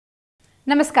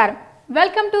నమస్కారం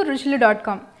welcome to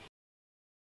ruchilu.com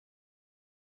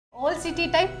old city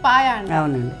type paya అండి.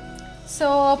 అవునండి. సో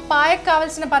పాయకు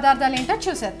కావాల్సిన పదార్థాలు ఏంటో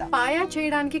చూసేద్దాం. పాయా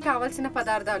చేయడానికి కావాల్సిన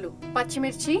పదార్థాలు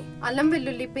పచ్చిమిర్చి, అల్లం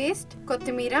వెల్లుల్లి పేస్ట్,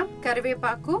 కొత్తిమీర,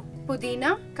 కరివేపాకు,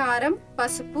 పుదీనా, కారం,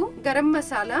 పసుపు, గరం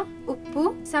మసాలా, ఉప్పు,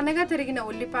 సన్నగా తరిగిన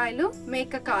ఉల్లిపాయలు,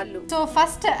 మేక కాళ్ళు. సో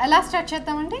ఫస్ట్ ఎలా స్టార్ట్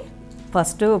చేద్దామండి?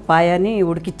 ఫస్ట్ పాయాని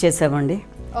ఉడికిచ్చేసామండి.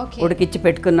 ఉడికిచ్చి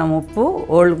పెట్టుకున్నాం. ఉప్పు,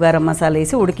 ఓల్డ్ గరం మసాలా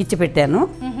వేసి ఉడికిచ్చి పెట్టాను.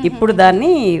 ఇప్పుడు దాన్ని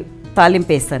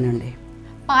తాలింపు వేస్తానండి.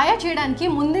 పాయా చేయడానికి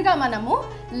ముందుగా మనము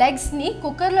లెగ్స్ని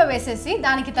కుక్కర్లో వేసేసి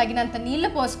దానికి తగినంత నీళ్లు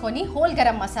పోసుకొని హోల్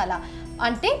గరం మసాలా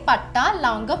అంటే పట్ట,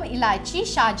 లవంగం, ఇలాచీ,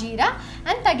 షాజీరా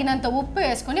అండ్ తగినంత ఉప్పు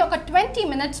వేసుకొని ఒక 20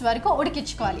 minutes వరకు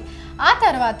ఉడికించుకోవాలి. ఆ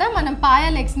తర్వాత మనం పాయా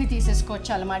లెగ్స్ని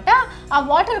తీసేసుకోవచ్చు అనమాట. ఆ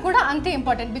వాటర్ కూడా అంతే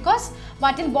ఇంపార్టెంట్, బికాస్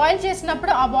వాటిని బాయిల్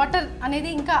చేసినప్పుడు ఆ వాటర్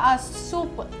అనేది ఇంకా ఆ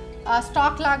సూప్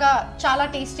స్టాక్ లాగా చాలా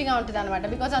టేస్టీగా ఉంటుంది అనమాట.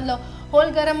 బికాస్ అందులో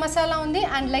హోల్ గరం మసాలా ఉంది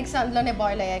అండ్ లెగ్స్ అందులోనే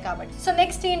బాయిల్ అయ్యాయి కాబట్టి. సో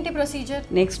నెక్స్ట్ ఏంటి ప్రొసీజర్?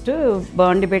 నెక్స్ట్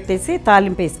బాండి పెట్టేసి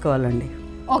తాలింపు వేసుకోవాలండి.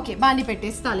 ఓకే, బాండి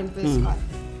పెట్టేసి తాలింపు వేసుకోవాలి.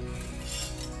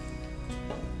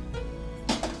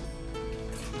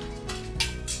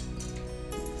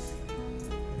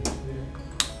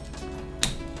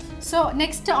 So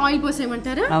next oil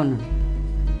పోసేయమంటారా? అవును.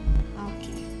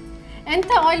 ఓకే,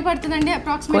 ఎంత ఆయిల్ పడుతుందండి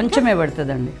అప్రాక్సిమేట్? కొంచెమే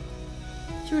పడుతుందండి.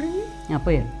 చూడండి,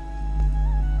 పోయండి.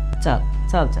 చాలు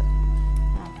చాలు చాలు.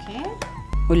 ఓకే,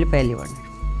 ఉల్లిపాయలు ఇవ్వండి.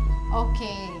 ఓకే,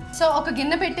 సో ఒక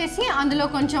గిన్నె పెట్టేసి అందులో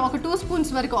కొంచెం ఒక 2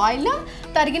 spoons వరకు ఆయిల్,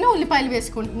 తరిగిన ఉల్లిపాయలు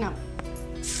వేసుకుంటున్నాం.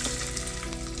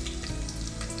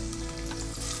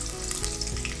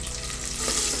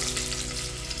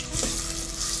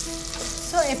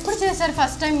 సో ఎప్పుడు చేశారు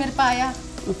ఫస్ట్ టైం మీరు పాయా?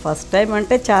 ఫస్ట్ టైం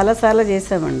అంటే చాలాసార్లు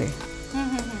చేసామండి.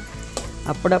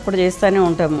 అప్పుడప్పుడు చేస్తూనే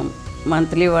ఉంటాము.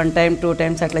 మంత్లీ 1 time 2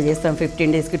 times అట్లా చేస్తాం.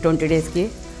 15 daysకి 20 daysకి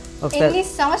ఒకసారి. ఎన్ని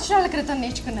సంవత్సరాల క్రితం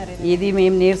నేర్చుకున్నారు ఇది?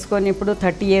 మేము నేర్చుకొని ఇప్పుడు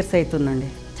 30 years అవుతుందండి.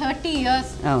 30 years?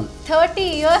 అవును. 30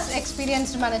 years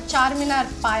ఎక్స్పీరియన్స్. మన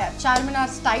చార్మినార్ పాయా,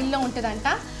 చార్మినార్ స్టైల్లో ఉంటుందంట.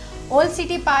 ఓల్డ్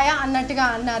సిటీ పాయా అన్నట్టుగా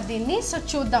అన్నారు దీన్ని. సో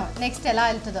చూద్దాం నెక్స్ట్ ఎలా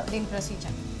వెళ్తుందో దీని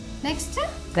ప్రొసీజర్. నెక్స్ట్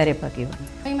కరివేపాకు ఇవ్వండి.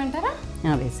 వేయమంటారా?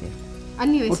 వేసే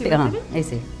అన్ని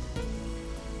వేసే.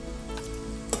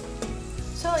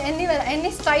 సో ఎన్ని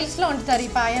స్టైల్స్లో ఉంటారు ఈ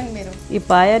పాయాని మీరు? ఈ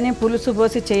పాయాని పులుసు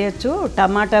పోసి చేయొచ్చు,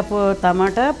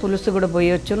 టమాటా పులుసు కూడా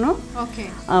పోయొచ్చును,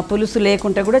 పులుసు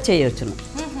లేకుంటే కూడా చేయొచ్చును.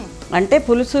 అంటే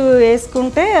పులుసు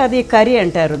వేసుకుంటే అది కర్రీ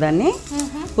అంటారు దాన్ని,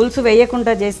 పులుసు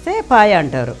వేయకుండా చేస్తే పాయ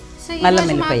అంటారు. అల్లం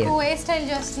వెల్లిపాయ.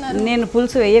 నేను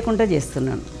పులుసు వేయకుండా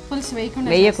చేస్తున్నాను.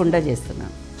 వేయకుండా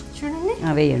చేస్తున్నాను. చూడండి,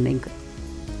 వేయండి.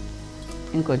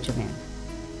 ఇంకొంచెం వేయండి,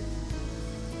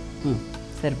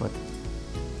 సరిపోతుంది.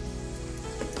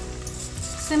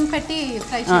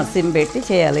 సిమ్ పెట్టి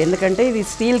చేయాలి, ఎందుకంటే ఇది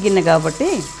స్టీల్ గిన్నె కాబట్టి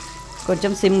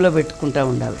కొంచెం సిమ్లో పెట్టుకుంటూ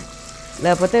ఉండాలి,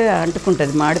 లేకపోతే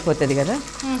అంటుకుంటుంది, మాడిపోతుంది కదా.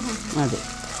 అది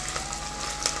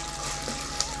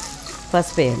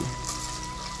పసుపు వేయండి.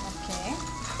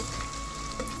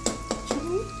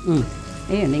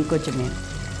 వేయండి, ఇంకొంచెం వేయండి.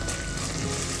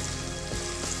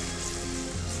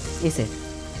 వేసేయండి.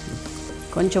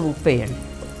 కొంచెం ఉప్పు వేయండి.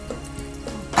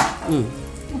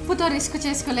 ఉప్పుతో రిస్క్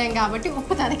చేసుకోలేం కాబట్టి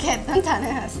ఉప్పు తనకే వేద్దాం, తనే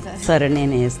వేస్తాను. సరే,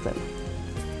 నేనే వేస్తాను.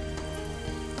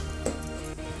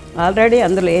 ఆల్రెడీ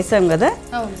అందులో వేసాం కదా,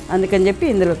 అందుకని చెప్పి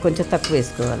ఇందులో కొంచెం తక్కువ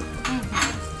వేసుకోవాలి.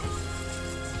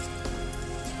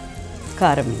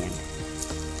 కారం వేయండి.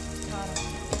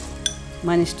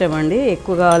 మన ఇష్టం అండి,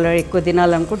 ఎక్కువ కావాలి, ఎక్కువ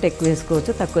తినాలనుకుంటే ఎక్కువ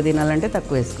వేసుకోవచ్చు, తక్కువ తినాలంటే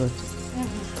తక్కువ వేసుకోవచ్చు.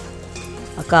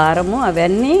 ఆ కారము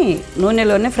అవన్నీ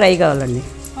నూనెలోనే ఫ్రై కావాలండి.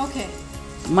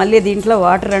 మళ్ళీ దీంట్లో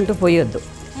వాటర్ అంటూ పోయొద్దు.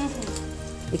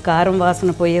 ఈ కారం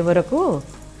వాసన పోయే వరకు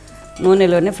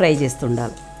నూనెలోనే ఫ్రై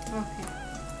చేస్తుండాలి.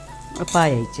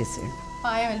 పాయ ఇచ్చేసేయండి.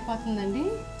 పాయ వెళ్ళిపోతుందండి.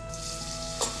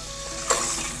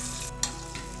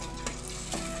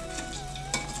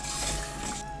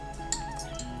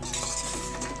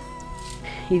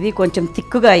 ఇది కొంచెం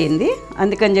తిక్కుగా అయింది,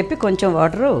 అందుకని చెప్పి కొంచెం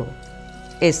వాటరు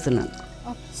వేస్తున్నాను.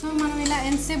 సో మనం ఇలా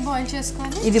ఎంతసేపు బాయిల్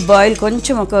చేసుకోవాలి? ఇది బాయిల్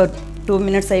కొంచెం ఒక 2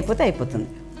 minutes అయిపోతే అయిపోతుంది.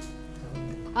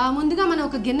 ముందుగా మనం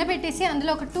ఒక గిన్నె పెట్టేసి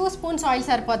అందులో ఒక 2 spoons ఆయిల్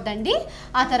సరిపోద్దండి.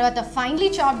 ఆ తర్వాత ఫైన్లీ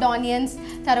చాప్డ్ ఆనియన్స్,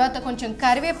 తర్వాత కొంచెం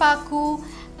కరివేపాకు,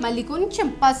 మళ్ళీ కొంచెం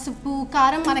పసుపు,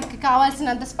 కారం మనకి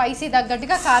కావాల్సినంత స్పైసీ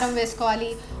తగ్గట్టుగా కారం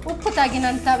వేసుకోవాలి, ఉప్పు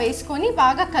తగినంత వేసుకొని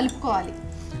బాగా కలుపుకోవాలి.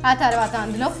 ఆ తర్వాత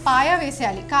అందులో పాయ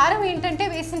వేసేయాలి. కారం ఏంటంటే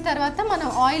వేసిన తర్వాత మనం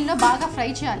ఆయిల్లో బాగా ఫ్రై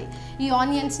చేయాలి. ఈ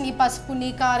ఆనియన్స్ని, పసుపుని,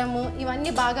 కారము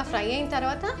ఇవన్నీ బాగా ఫ్రై అయిన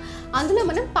తర్వాత అందులో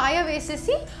మనం పాయ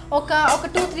వేసేసి ఒక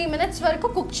 2-3 minutes వరకు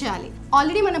కుక్ చేయాలి.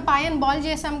 ఆల్రెడీ మనం పాయను బాయిల్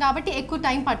చేసాం కాబట్టి ఎక్కువ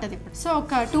టైం పట్టదు ఇప్పుడు. సో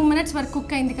ఒక 2 minutes వరకు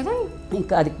కుక్ అయింది కదా,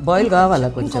 ఇంకా అది బాయిల్ కావాలా,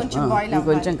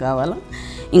 కొంచెం కావాలా.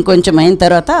 ఇంకొంచెం అయిన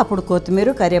తర్వాత అప్పుడు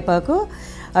కొత్తిమీర, కరివేపాకు,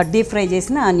 డీప్ ఫ్రై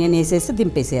చేసిన ఆనియన్ వేసేసి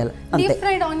దింపేసేయాలి అంతే. డీప్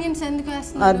ఫ్రైడ్ ఆనియన్స్ ఎందుకు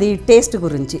వేస్తున్నారు? అది టేస్ట్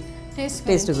గురించి.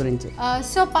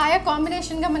 సో పాయ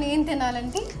కాంబినేషన్ గా మనం ఏం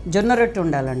తినాలంటే జొన్న రొట్టె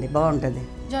ఉండాలండి, బాగుంటుంది.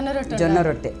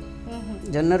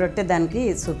 జొన్న రొట్టె దానికి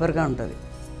సూపర్గా ఉంటుంది.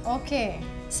 ఓకే,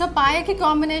 సో పాయకి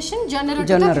కాంబినేషన్ జొన్న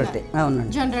రొట్టె.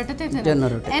 అవునండి, జొన్న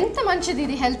రొట్టె ఎంత మంచిది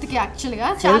ఇది హెల్త్ కి. యాక్చువల్ గా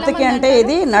హెల్త్ కి అంటే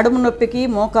ఇది నడుము నొప్పికి,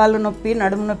 మోకాలు నొప్పి,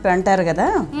 నడుము నొప్పి అంటారు కదా,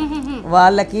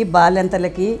 వాళ్ళకి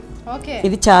బాలెంతలకి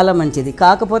ఇది చాలా మంచిది.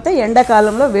 కాకపోతే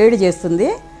ఎండాకాలంలో వేడి చేస్తుంది,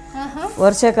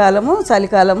 వర్షాకాలము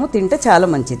చలికాలము తింటే చాలా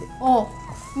మంచిది.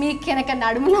 మీకు కనుక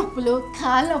నడుము నొప్పులు,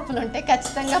 కాళ్ళ నొప్పులు ఉంటే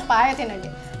ఖచ్చితంగా పాయ తినండి.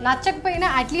 నచ్చకపోయినా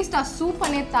అట్లీస్ట్ ఆ సూప్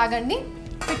అనేది తాగండి,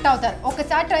 ఫిట్ అవుతారు.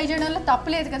 ఒకసారి ట్రై చేయడంలో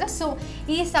తప్పులేదు కదా. సో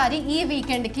ఈసారి ఈ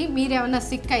వీకెండ్కి మీరు ఏమన్నా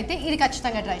సిక్ అయితే ఇది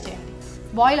ఖచ్చితంగా ట్రై చేయండి.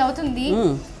 బాయిల్ అవుతుంది,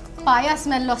 పాయా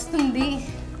స్మెల్ వస్తుంది.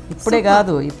 ఇప్పుడే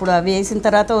కాదు, ఇప్పుడు అవి వేసిన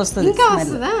తర్వాత వస్తుంది. ఇంకా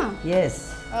వస్తుందా? ఎస్.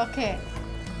 ఓకే,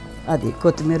 అది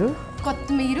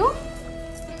కొత్తిమీర,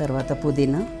 తర్వాత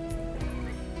పుదీనా,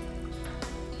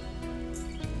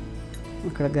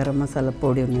 ఇక్కడ గరం మసాలా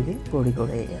పొడి ఉన్నది, పొడి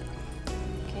కూడా వేయాలి.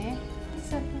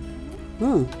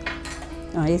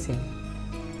 వేసేయండి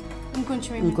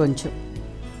ఇంకొంచెం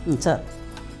చాలు.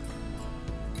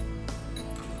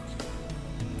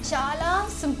 చాలా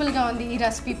సింపుల్గా ఉంది ఈ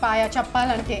రెసిపీ పాయ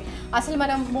చెప్పాలంటే. అసలు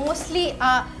మనం మోస్ట్లీ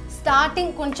ఆ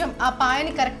స్టార్టింగ్ కొంచెం ఆ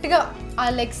పాయని కరెక్ట్గా ఆ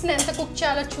లెగ్స్ని ఎంత కుక్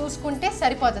చేయాలో చూసుకుంటే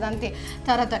సరిపోతుంది అంతే.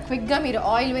 తర్వాత క్విక్గా మీరు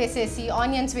ఆయిల్ వేసేసి,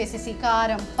 ఆనియన్స్ వేసేసి,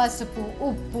 కారం, పసుపు,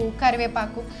 ఉప్పు,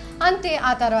 కరివేపాకు అంతే.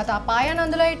 ఆ తర్వాత ఆ పాయను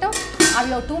అందులో వేయటం, అవి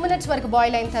 2 minutes వరకు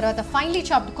బాయిల్ అయిన తర్వాత ఫైనలీ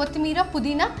చాప్డ్ కొత్తిమీర,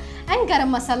 పుదీనా అండ్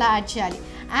గరం మసాలా యాడ్ చేయాలి.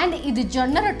 అండ్ ఇది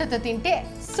జొన్న రొట్టెతో తింటే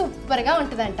సూపర్గా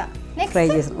ఉంటుందంట. నెక్స్ట్ ఫ్రై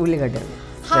చేసిన ఉల్లిగడ్డలు.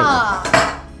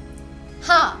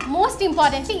 మోస్ట్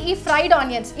ఇంపార్టెంట్లీ ఈ ఫ్రైడ్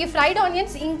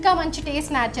ఆనియన్స్ ఇంకా మంచి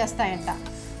టేస్ట్ యాడ్ చేస్తాయంట.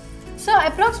 సో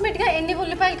అప్రాక్సిమేట్గా ఎన్ని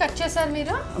ఉల్లిపాయలు కట్ చేశారు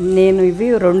మీరు? నేను ఇవి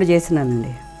 2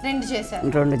 చేసినానండి.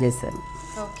 2 చేశాను.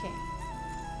 ఓకే,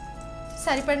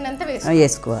 సరిపడినంత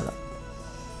వేసుకోవాలి.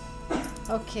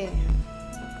 ఓకే,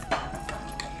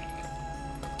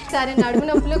 సరే. నడుము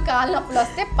నొప్పులు, కాళ్ళ నొప్పులు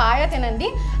వస్తే పాయ తినండి.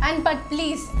 అండ్ బట్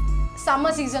ప్లీజ్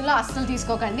సమ్మర్ సీజన్లో అస్సలు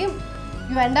తీసుకోకండి,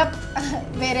 యూ ఎండ్ అప్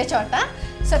వేరే చోట.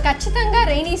 సో ఖచ్చితంగా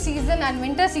రైనీ సీజన్ అండ్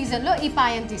వింటర్ సీజన్లో ఈ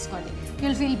పాయను తీసుకోండి,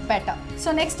 you'll feel better.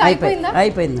 So next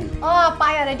అయిపోయిందండి.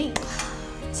 పాయ రెడీ.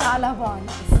 చాలా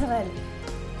బాగుంది అసలు,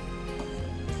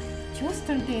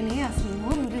 చూస్తుంటేనే అసలు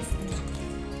నోరు ఊరిస్తుంది.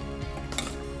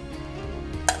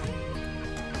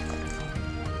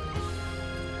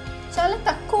 చాలా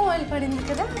తక్కువ ఆయిల్ పడింది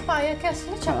కదా పాయకి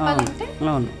అసలు చెప్పాలంటే.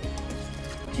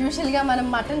 యూజువల్గా మనం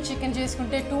మటన్, చికెన్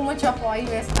చేసుకుంటే టూ మచ్ ఆఫ్ ఆయిల్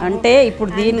వేస్తాం. అంటే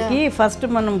ఇప్పుడు దీనికి ఫస్ట్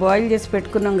మనం బాయిల్ చేసి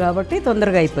పెట్టుకున్నాం కాబట్టి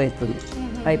తొందరగా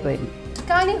అయిపోయింది.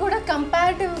 కానీ కూడా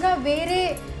కంపారిటివ్గా వేరే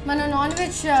మన నాన్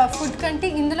వెజ్ ఫుడ్ కంటే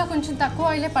ఇందులో కొంచెం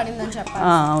తక్కువ ఆయిలే పడిందని చెప్పాలి.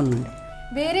 అవునండి.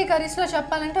 వేరే కర్రీస్లో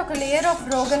చెప్పాలంటే ఒక లేయర్ ఆఫ్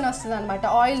రోగన్ వస్తుంది అనమాట,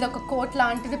 ఆయిల్ ఒక కోట్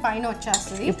లాంటిది పైన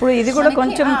వచ్చేస్తుంది. ఇప్పుడు ఇది కూడా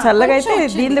కొంచెం చల్లగా అయితే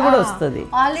దీనిది కూడా వస్తుంది,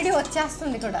 ఆల్రెడీ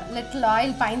వచ్చేస్తుంది కూడా, లిటిల్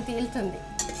ఆయిల్ పైన తేలుతుంది.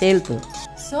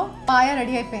 సో పాయ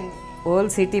రెడీ అయిపోయింది.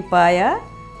 ఓల్డ్ సిటీ పాయ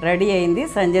రెడీ అయింది.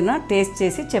 సంజన టేస్ట్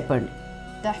చేసి చెప్పండి.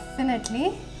 డెఫినెట్లీ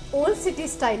ఓల్డ్ సిటీ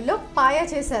స్టైల్లో పాయ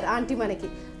చేశారు ఆంటీ మనకి.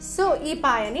 సో ఈ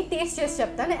పాయని టేస్ట్ చేసి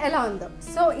చెప్తాను ఎలా ఉందో.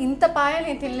 సో ఇంత పాయ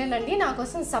నేను తినలేనండి, నా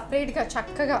కోసం సపరేట్గా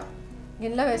చక్కగా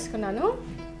గిన్నెలో వేసుకున్నాను.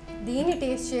 దీన్ని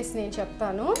టేస్ట్ చేసి నేను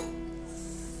చెప్తాను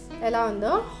ఎలా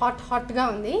ఉందో. హాట్గా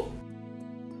ఉంది,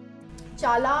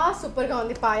 చాలా సూపర్గా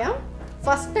ఉంది పాయ.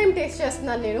 ఫస్ట్ టైం టేస్ట్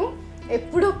చేస్తున్నాను నేను,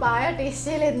 ఎప్పుడూ పాయ టేస్ట్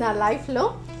చేయలేదు నా లైఫ్లో.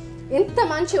 ఎంత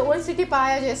మంచి ఓల్డ్ సిటీ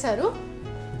పాయ చేశారు,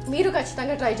 మీరు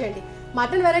ఖచ్చితంగా ట్రై చేయండి.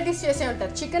 మటన్ వెరైటీస్ చేసే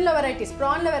ఉంటారు, చికెన్లో వెరైటీస్,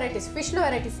 ప్రాన్లో వెరైటీస్, ఫిష్లో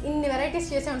వెరైటీస్, ఇన్ని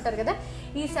వెరైటీస్ చేసే ఉంటారు కదా.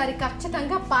 ఈసారి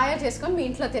ఖచ్చితంగా పాయ చేసుకొని మీ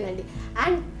ఇంట్లో తినండి.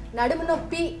 అండ్ నడుము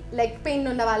నొప్పి, లెగ్ పెయిన్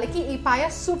ఉన్న వాళ్ళకి ఈ పాయ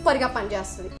సూపర్గా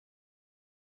పనిచేస్తుంది.